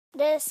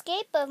The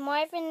Escape of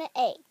Marvin the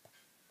Ape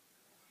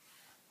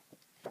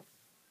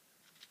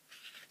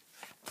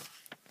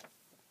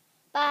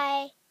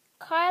by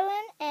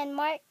Carlin and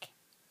Mark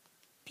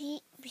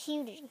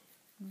Buhner.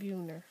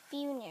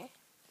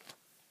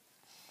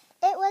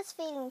 It was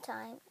feeding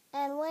time,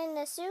 and when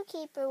the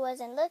zookeeper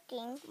wasn't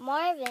looking,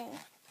 Marvin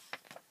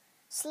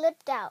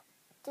slipped out.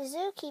 The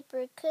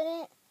zookeeper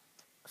couldn't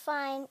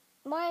find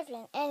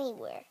Marvin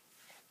anywhere.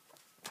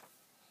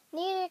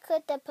 Neither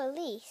could the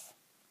police.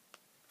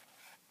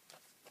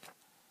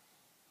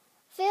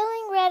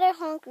 Feeling rather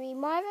hungry,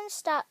 Marvin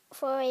stopped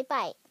for a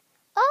bite.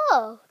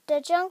 "Oh,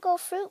 the jungle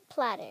fruit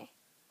platter,"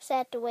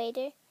 said the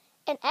waiter.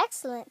 "An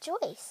excellent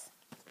choice."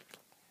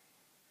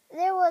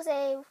 There was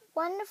a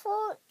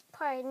wonderful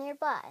park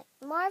nearby.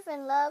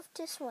 Marvin loved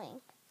to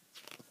swing.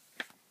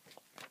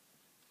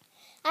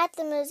 At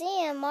the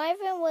museum,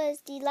 Marvin was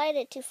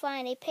delighted to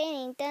find a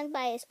painting done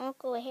by his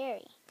Uncle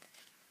Harry.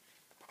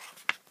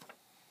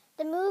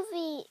 The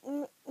movie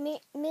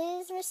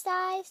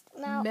mesmerized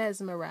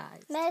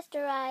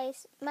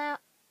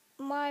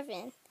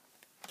Marvin.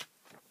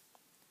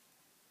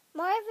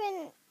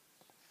 Marvin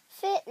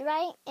fit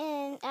right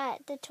in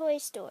at the toy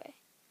store.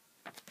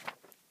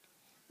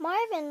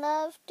 Marvin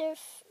loved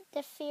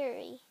the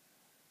fury.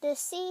 The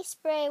sea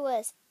spray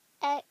was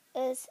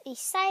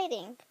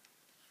exciting.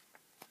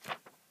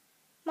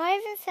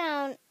 Marvin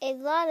found a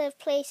lot of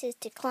places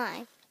to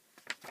climb.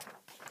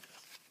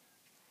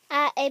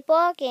 At a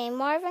ball game,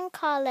 Marvin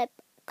caught up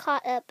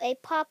a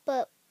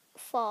pop-up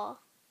foul.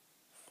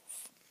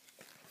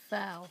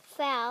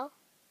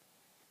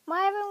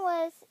 Marvin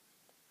was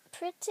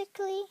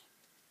particularly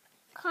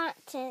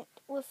content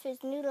with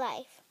his new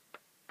life.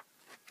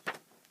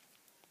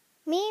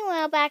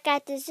 Meanwhile, back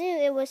at the zoo,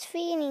 it was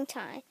feeding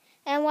time,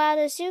 and while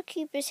the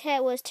zookeeper's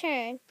head was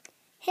turned,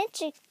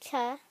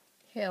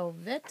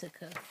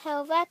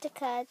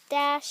 Helvetica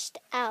dashed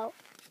out.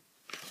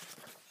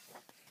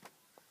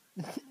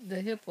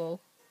 The hippo.